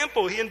his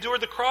example. He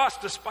endured the cross,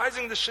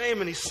 despising the shame,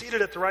 and he's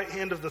seated at the right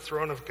hand of the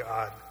throne of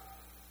God.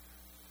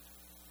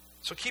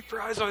 So keep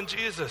your eyes on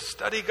Jesus.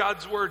 Study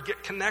God's word.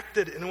 Get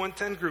connected in a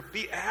 110 group.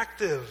 Be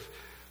active.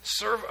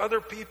 Serve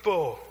other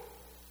people.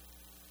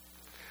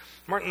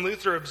 Martin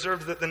Luther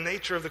observed that the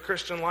nature of the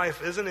Christian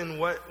life isn't in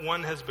what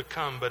one has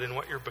become, but in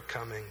what you're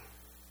becoming.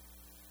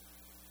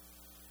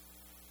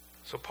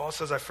 So Paul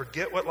says, I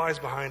forget what lies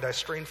behind. I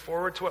strain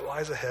forward to what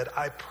lies ahead.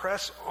 I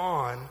press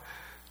on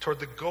toward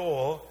the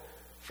goal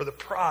for the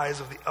prize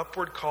of the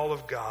upward call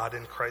of God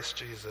in Christ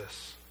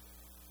Jesus.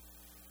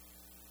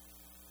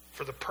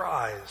 For the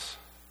prize.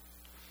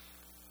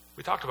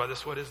 We talked about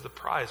this. What is the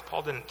prize?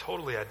 Paul didn't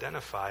totally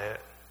identify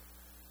it.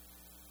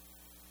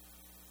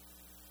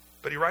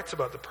 But he writes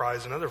about the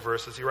prize in other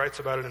verses. He writes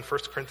about it in 1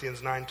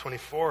 Corinthians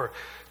 9:24.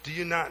 Do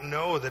you not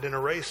know that in a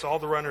race all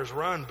the runners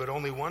run, but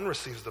only one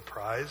receives the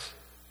prize?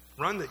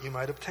 Run that you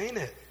might obtain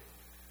it.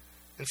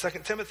 In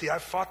 2 Timothy,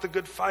 I've fought the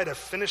good fight. I've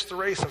finished the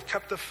race. I've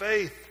kept the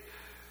faith.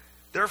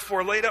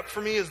 Therefore, laid up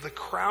for me is the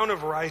crown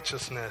of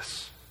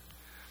righteousness.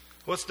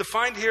 Well, it's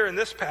defined here in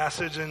this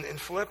passage in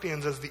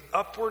Philippians as the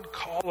upward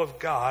call of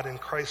God in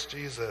Christ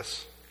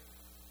Jesus.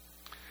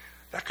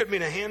 That could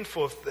mean a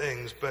handful of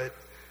things, but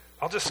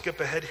I'll just skip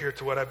ahead here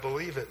to what I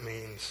believe it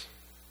means.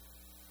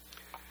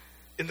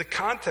 In the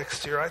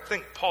context here, I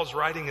think Paul's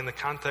writing in the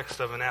context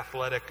of an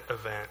athletic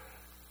event.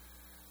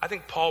 I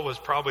think Paul was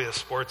probably a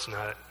sports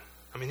nut.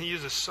 I mean, he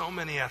uses so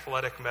many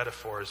athletic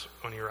metaphors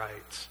when he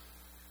writes.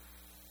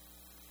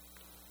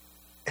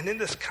 And in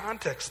this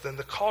context, then,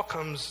 the call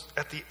comes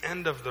at the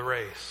end of the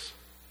race.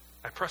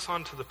 I press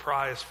on to the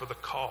prize for the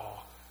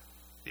call,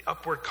 the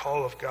upward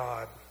call of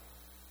God.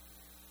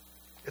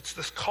 It's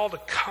this call to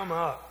come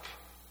up.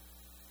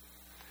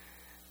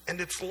 And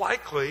it's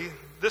likely,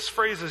 this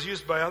phrase is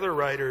used by other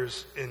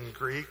writers in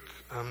Greek,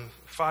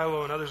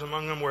 Philo and others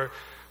among them, where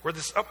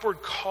this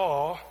upward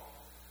call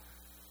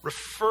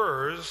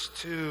refers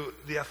to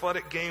the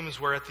athletic games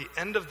where at the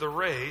end of the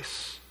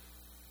race,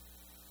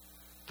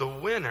 the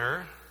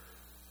winner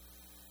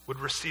would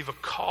receive a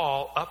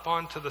call up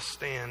onto the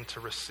stand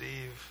to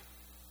receive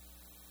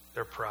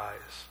their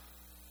prize.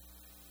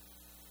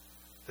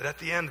 that at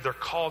the end they're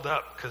called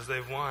up because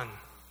they've won.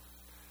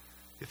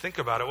 You think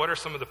about it, what are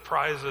some of the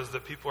prizes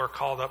that people are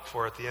called up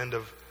for at the end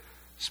of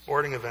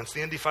sporting events?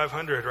 The Indy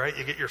 500, right?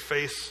 You get your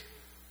face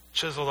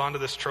chiseled onto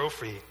this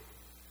trophy,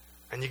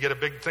 and you get a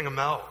big thing of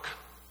milk.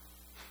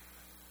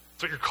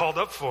 That's what you're called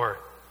up for.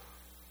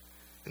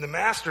 In the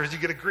Masters, you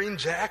get a green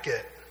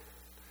jacket.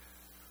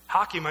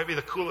 Hockey might be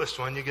the coolest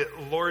one. You get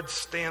Lord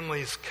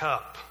Stanley's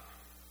Cup,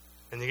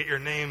 and you get your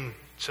name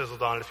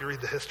chiseled on it. If you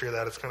read the history of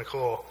that, it's kind of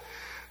cool.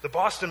 The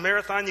Boston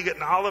Marathon, you get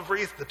an olive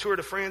wreath. The Tour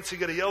de France, you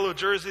get a yellow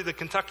jersey. The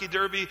Kentucky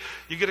Derby,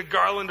 you get a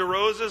garland of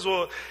roses.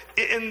 Well,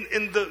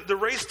 in the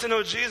race to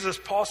know Jesus,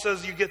 Paul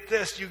says you get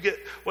this. You get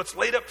what's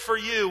laid up for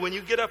you. When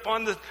you get up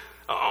on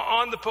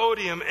the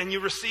podium and you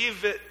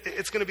receive it,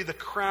 it's going to be the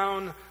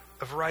crown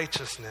of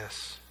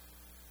righteousness,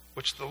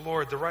 which the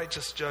Lord, the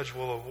righteous judge,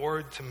 will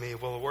award to me,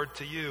 will award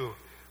to you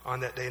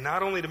on that day.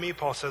 Not only to me,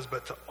 Paul says,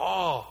 but to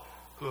all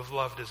who have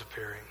loved his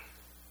appearing.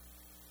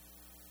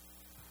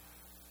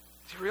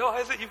 Do you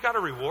realize that you've got a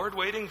reward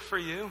waiting for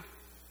you?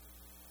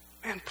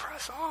 Man,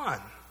 press on.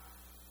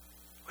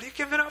 What are you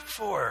giving up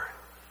for?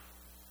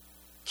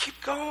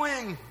 Keep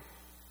going.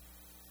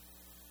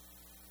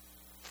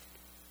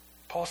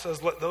 Paul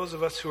says, let those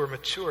of us who are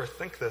mature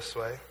think this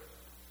way.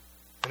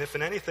 And if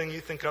in anything you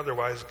think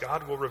otherwise,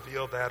 God will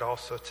reveal that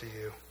also to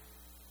you.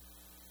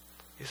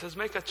 He says,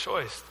 make a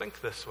choice.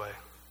 Think this way.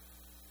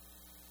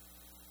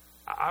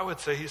 I would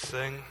say he's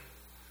saying,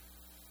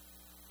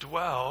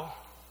 dwell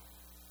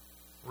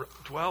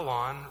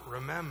on,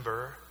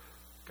 remember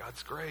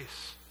God's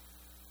grace.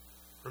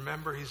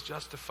 Remember he's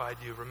justified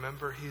you.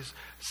 Remember he's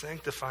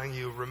sanctifying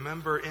you.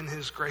 Remember in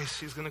his grace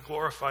he's going to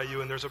glorify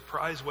you, and there's a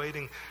prize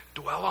waiting.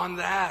 Dwell on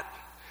that.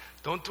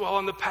 Don't dwell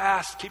on the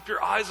past. Keep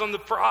your eyes on the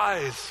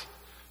prize.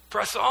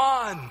 Press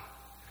on.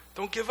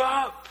 Don't give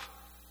up.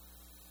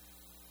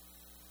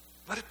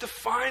 Let it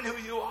define who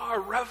you are.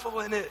 Revel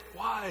in it.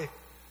 Why?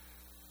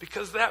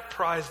 Because that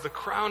prize, the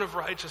crown of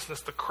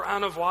righteousness, the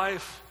crown of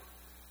life,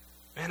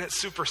 man, it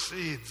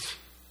supersedes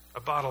a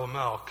bottle of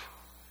milk.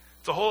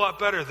 It's a whole lot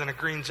better than a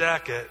green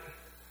jacket.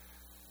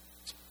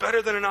 It's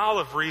better than an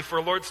olive wreath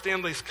or Lord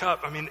Stanley's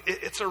Cup. I mean,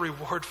 it's a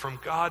reward from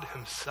God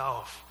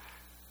himself.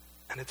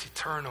 And it's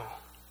eternal.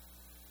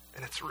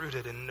 And it's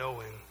rooted in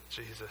knowing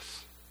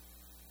Jesus.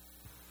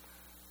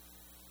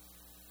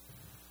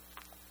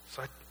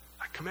 So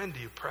I commend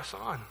you, press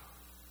on.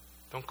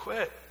 Don't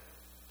quit.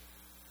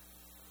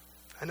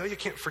 I know you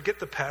can't forget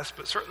the past,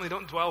 but certainly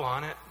don't dwell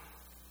on it.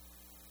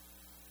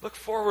 Look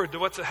forward to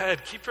what's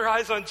ahead. Keep your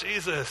eyes on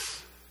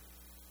Jesus.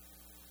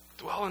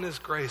 Dwell in his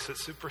grace. It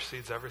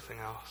supersedes everything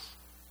else.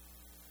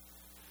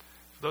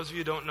 For those of you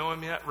who don't know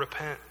him yet,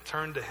 repent.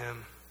 Turn to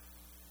him.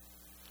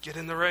 Get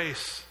in the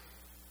race.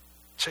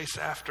 Chase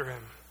after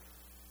him.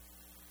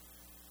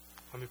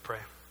 Let me pray.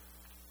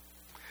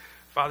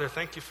 Father,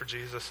 thank you for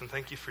Jesus, and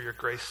thank you for your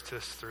grace to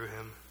us through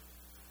him.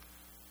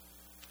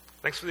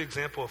 Thanks for the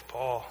example of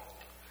Paul,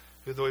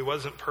 who, though he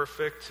wasn't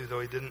perfect, who, though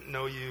he didn't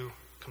know you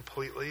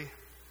completely,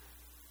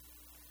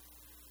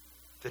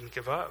 didn't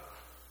give up.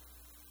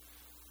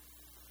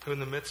 Who, in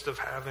the midst of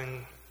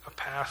having a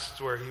past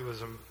where he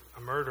was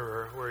a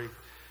murderer, where he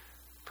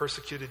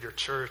persecuted your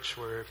church,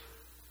 where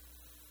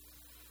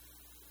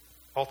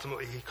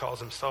ultimately he calls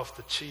himself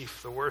the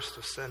chief, the worst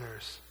of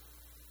sinners,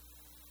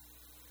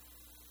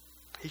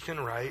 he can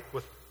write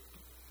with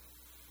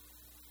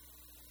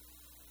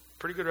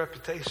pretty good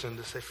reputation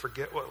to say,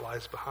 forget what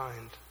lies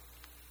behind.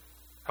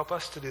 Help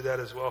us to do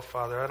that as well,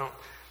 Father.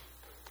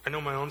 I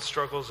know my own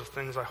struggles of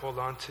things I hold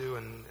on to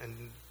and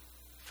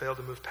fail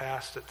to move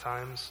past at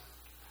times.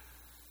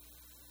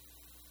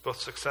 Both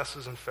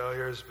successes and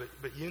failures,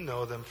 but you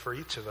know them for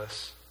each of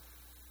us.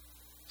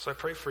 So I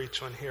pray for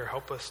each one here.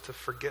 Help us to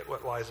forget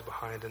what lies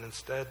behind and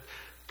instead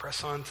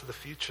press on to the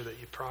future that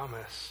you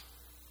promise.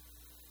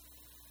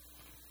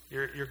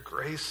 Your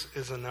grace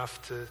is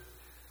enough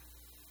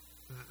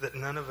that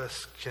none of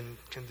us can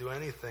do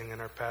anything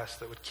in our past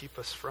that would keep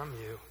us from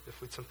you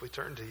if we'd simply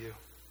turn to you.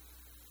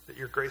 That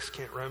your grace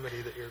can't remedy,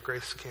 that your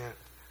grace can't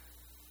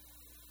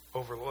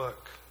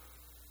overlook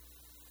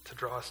to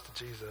draw us to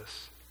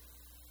Jesus.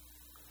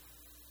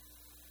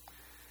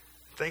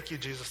 Thank you,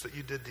 Jesus, that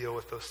you did deal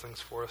with those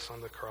things for us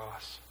on the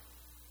cross.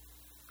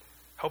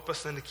 Help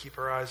us then to keep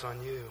our eyes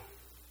on you.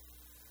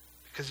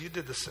 Because you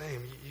did the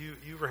same.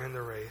 You ran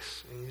the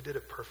race, and you did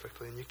it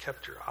perfectly, and you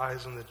kept your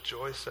eyes on the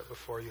joy set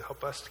before you.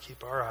 Help us to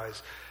keep our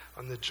eyes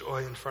on the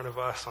joy in front of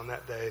us on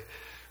that day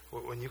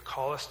when you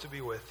call us to be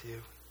with you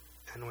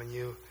and when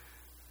you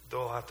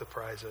dole out the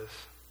prizes.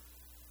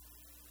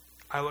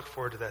 I look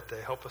forward to that day.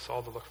 Help us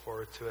all to look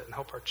forward to it, and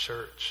help our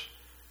church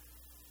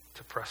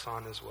to press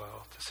on as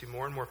well, to see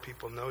more and more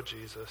people know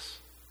Jesus,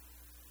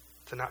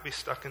 to not be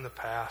stuck in the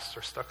past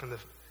or stuck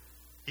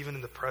even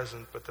in the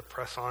present, but to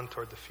press on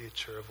toward the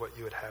future of what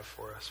you would have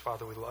for us.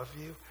 Father, we love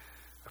you.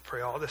 I pray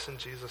all this in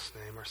Jesus'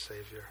 name, our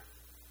Savior.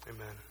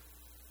 Amen.